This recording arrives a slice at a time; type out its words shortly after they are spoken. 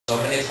So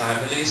many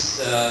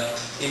families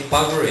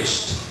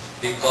impoverished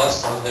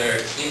because of their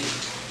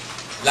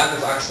lack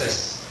of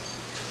access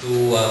to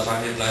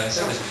family planning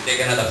services. They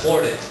cannot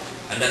afford it.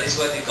 And that is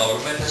why the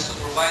government has to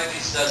provide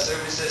these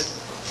services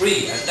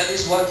free. And that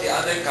is what the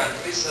other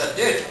countries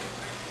did.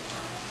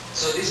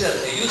 So this is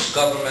a huge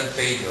government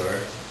failure,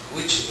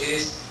 which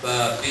is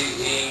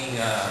being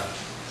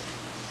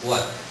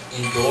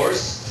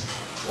endorsed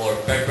or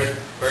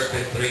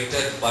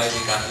perpetrated by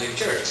the Catholic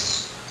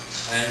Church.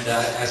 And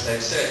as I've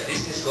said,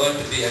 this is going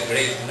to be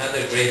another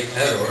grave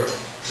error,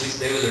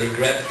 which they will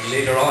regret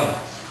later on.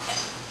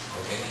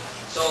 Okay.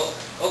 So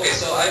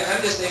I'm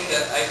just saying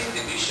that I think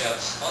the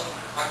bishops,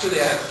 actually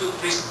I have two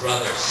priest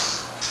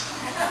brothers.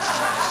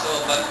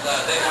 So, but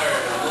they are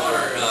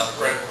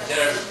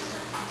they're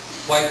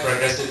quite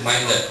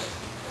progressive-minded.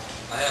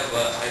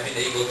 I've been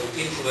able to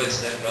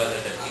influence them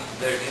rather than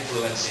they're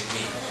influencing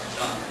me.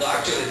 No,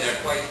 actually they're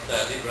quite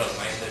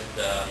liberal-minded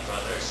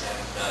brothers,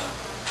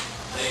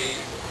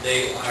 and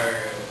they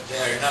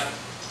are not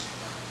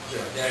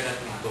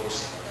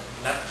endorsing,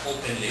 not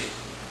openly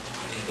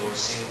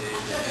endorsing the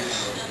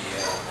views of the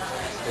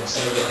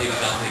conservative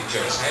Catholic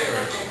Church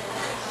hierarchy.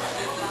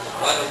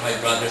 One of my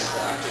brothers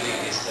actually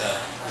is the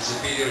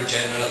Superior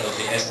General of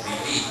the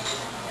SBD,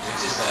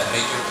 which is a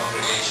major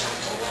congregation.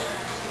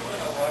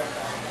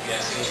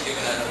 Yes, he was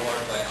given an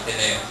award by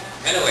Ateneo.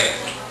 Anyway,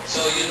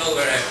 so you know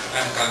where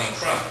I'm coming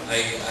from.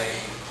 I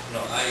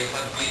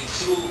have been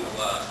through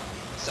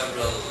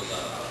several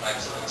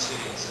types of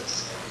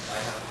experiences. I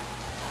have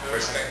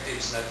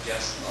perspectives not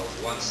just of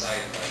one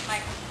side,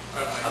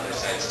 but other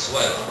sides as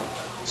well.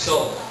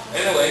 So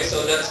anyway,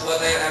 so that's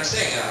what I'm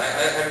saying.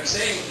 I'm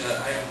saying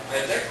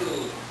I'd like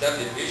to tell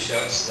the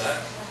bishops that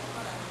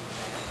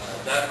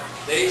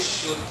they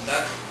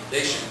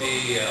should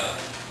be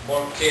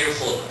more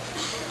careful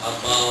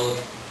about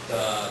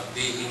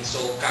being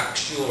so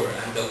cocksure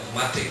and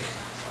dogmatic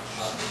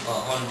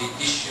on the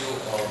issue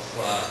of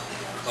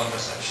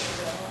contraception.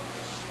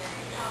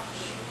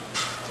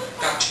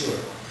 Cocksure.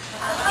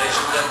 They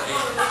should not be.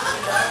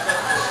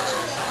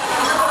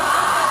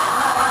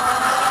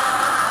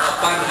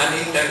 Pun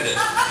unintended.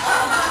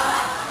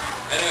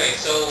 Anyway,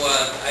 so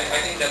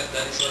I think that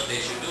is what they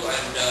should do.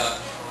 And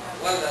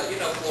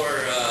for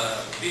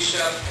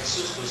Bishop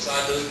Jesus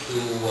Luzado to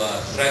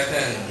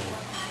threaten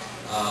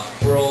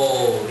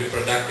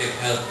pro-reproductive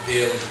health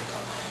bill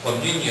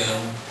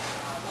communion,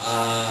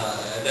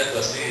 that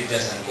was really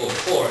just uncalled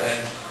for.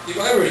 And if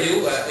I were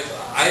you,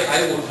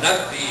 I would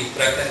not be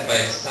threatened by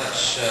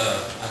such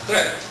a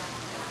threat.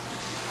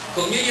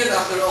 Communion,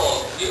 after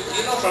all,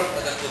 you know, from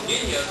the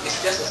communion is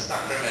just a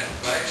sacrament,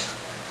 right?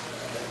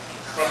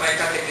 From my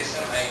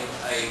catechism, I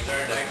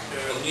learned that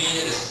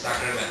communion is a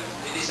sacrament.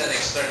 It is an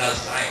external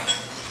sign.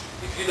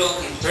 If you don't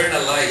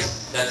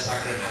internalize that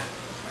sacrament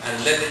and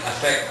let it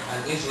affect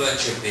and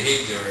influence your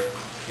behavior,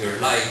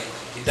 your life,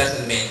 it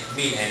doesn't mean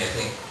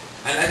anything.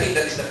 And I think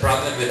that is the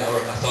problem with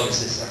our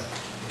Catholicism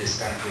in this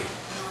country.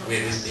 We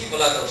receive a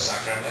lot of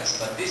sacraments,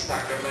 but these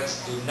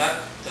sacraments do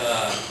not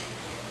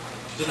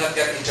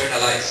get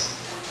internalized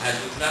and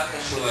do not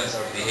influence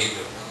our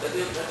behavior.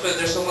 That's why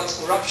there's so much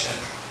corruption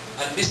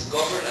and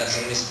misgovernance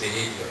and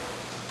misbehavior.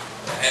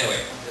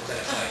 Anyway, that's an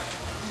aside.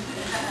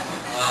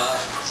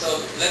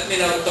 So let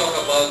me now talk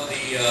about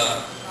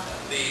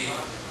the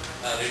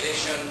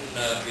relation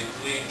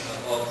between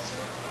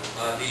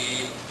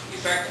the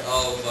effect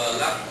of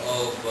lack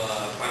of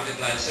family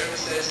plan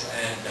services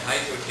and high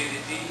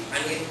fertility,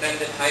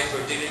 unintended high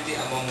fertility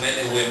among men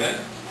and women,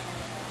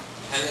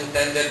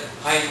 unintended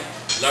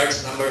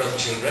large number of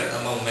children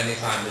among many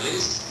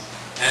families,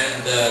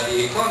 and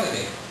the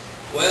economy.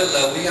 Well,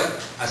 we have,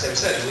 as I've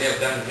said, we have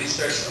done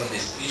research on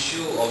this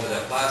issue over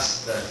the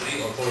past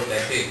 3 or 4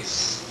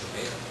 decades.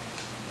 Okay?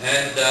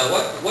 And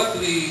what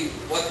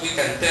we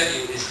can tell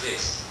you is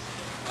this: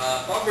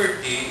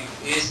 poverty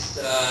is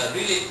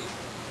really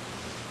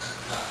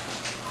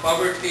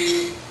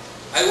poverty.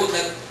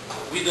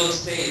 We don't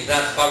say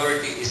that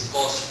poverty is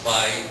caused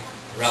by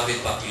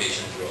rapid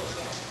population growth.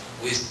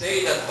 We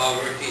say that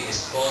poverty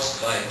is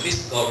caused by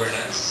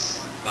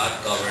misgovernance, bad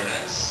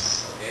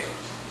governance, okay,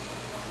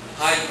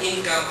 high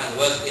income and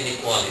wealth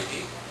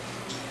inequality,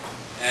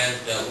 and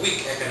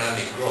weak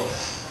economic growth,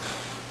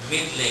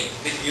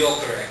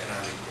 mediocre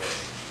economic growth.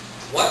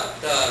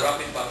 What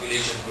rapid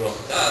population growth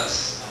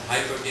does,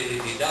 high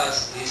fertility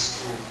does,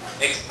 is to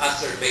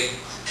exacerbate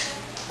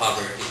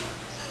poverty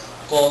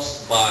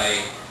caused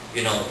by,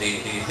 the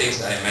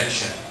things I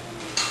mentioned: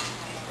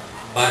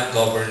 bad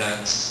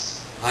governance,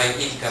 high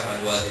income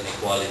and wealth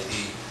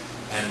inequality,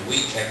 and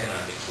weak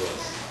economic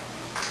growth.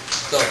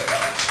 So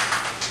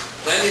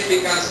then it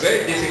becomes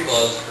very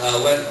difficult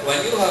when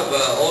you have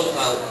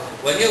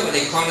when you have an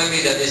economy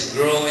that is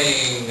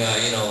growing,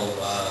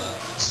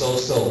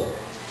 so-so.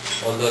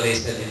 Although they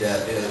said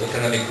the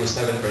economy grew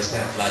 7%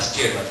 last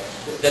year, but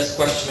that's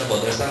questionable.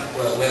 There's some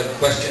we have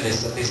questioned the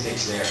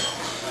statistics there.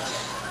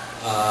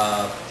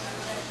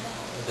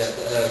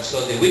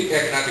 So the weak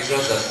economic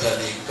growth that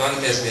the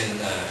economy has been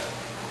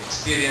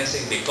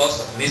experiencing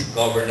because of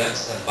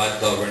misgovernance and bad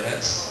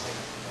governance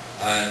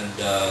and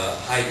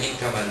high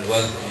income and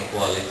wealth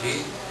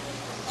inequality,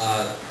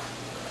 uh,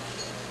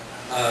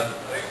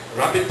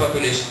 rapid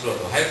population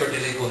growth or high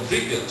fertility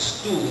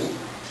contributes to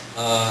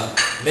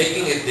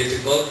making it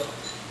difficult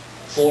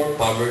for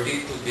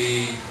poverty to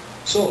be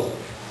solved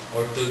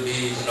or to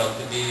be,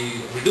 to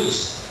be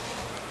reduced.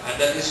 And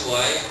that is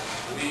why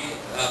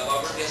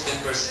poverty has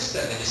been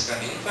persistent in this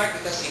country. In fact,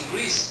 it has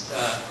increased.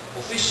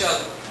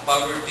 Official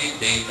poverty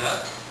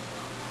data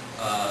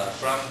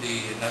from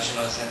the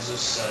National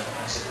Census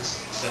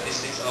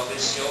Statistics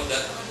Office show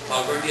that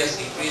poverty has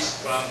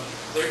increased from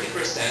 30%,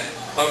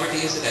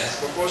 poverty incidence,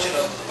 proportion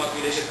of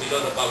population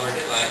below the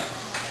poverty line,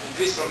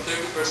 increased from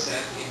 30%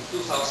 in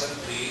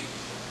 2003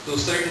 to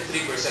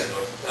 33%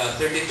 or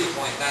 32.9%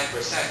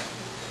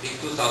 in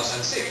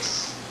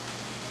 2006.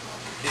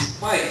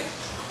 Despite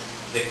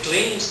the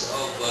claims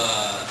of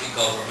the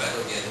government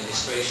or the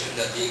administration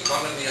that the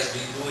economy has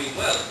been doing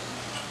well,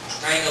 it's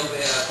kind of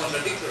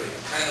contradictory,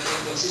 kind of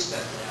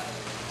inconsistent.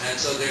 And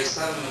so there's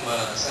some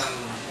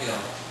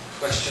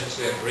questions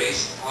we have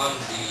raised on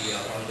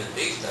the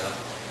data,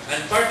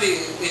 and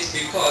partly it's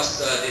because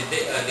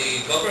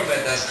the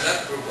government has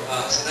not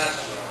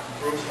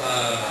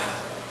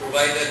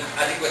provided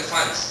adequate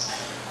funds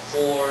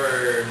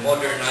for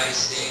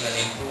modernizing and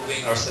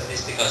improving our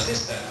statistical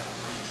system.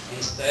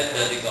 Instead,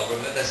 the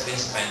government has been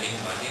spending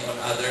money on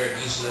other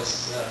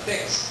useless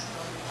things.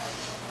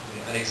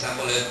 An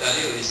example I'll tell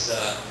you is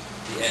the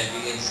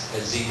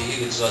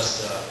ZDE, which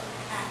was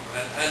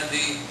and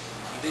the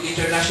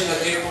international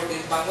airport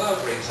in Panglao,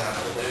 for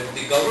example.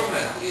 The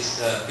government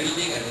is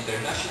building an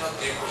international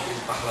airport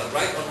in Panglao,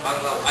 right on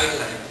Panglao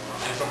Island.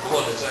 I'm from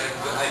Bohol, so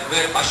I'm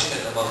very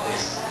passionate about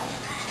this.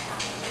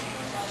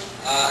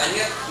 And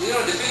yet,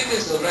 the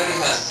Philippines already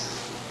has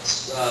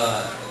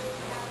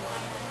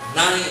 9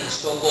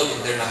 so-called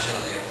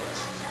international airports.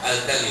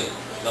 I'll tell you,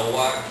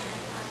 Lawag,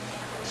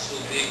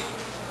 Subic,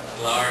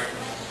 Clark,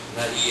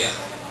 Naiya,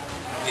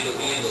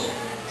 Iloilo,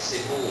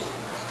 Cebu,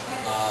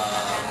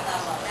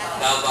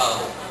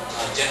 Davao,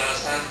 General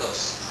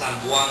Santos,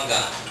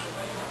 Zamboanga.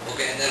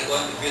 Okay, and they're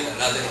going to build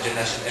another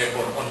international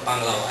airport on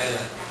Panglao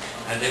Island.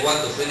 And they want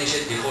to finish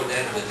it before the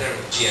end of the term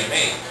of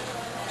GMA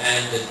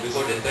and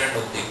before the term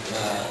of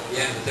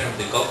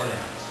the governor.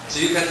 So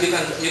you can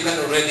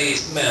already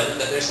smell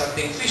that there's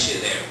something fishy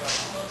there.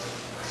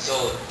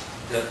 So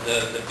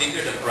the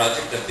bigger the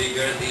project, the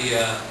bigger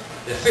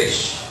the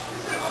fish.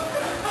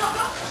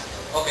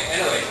 Okay.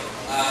 Anyway,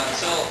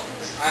 so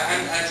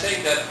I'm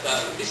saying that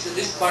this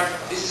is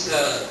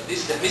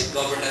the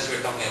misgovernance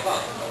we're talking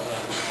about,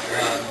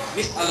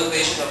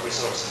 misallocation of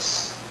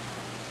resources.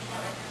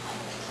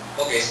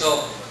 Okay,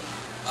 so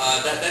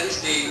that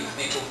is the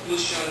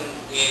conclusion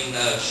in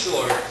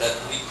short that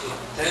we could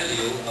tell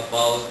you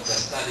about the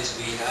studies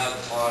we have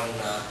on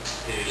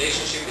the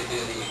relationship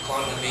between the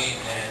economy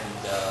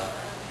and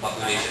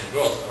population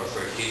growth or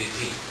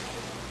fertility.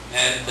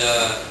 And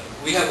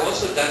we have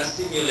also done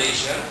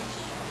simulation.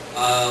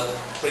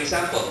 For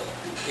example,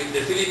 if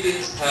the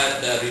Philippines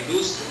had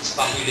reduced its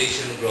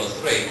population growth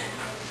rate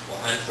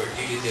and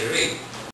fertility rate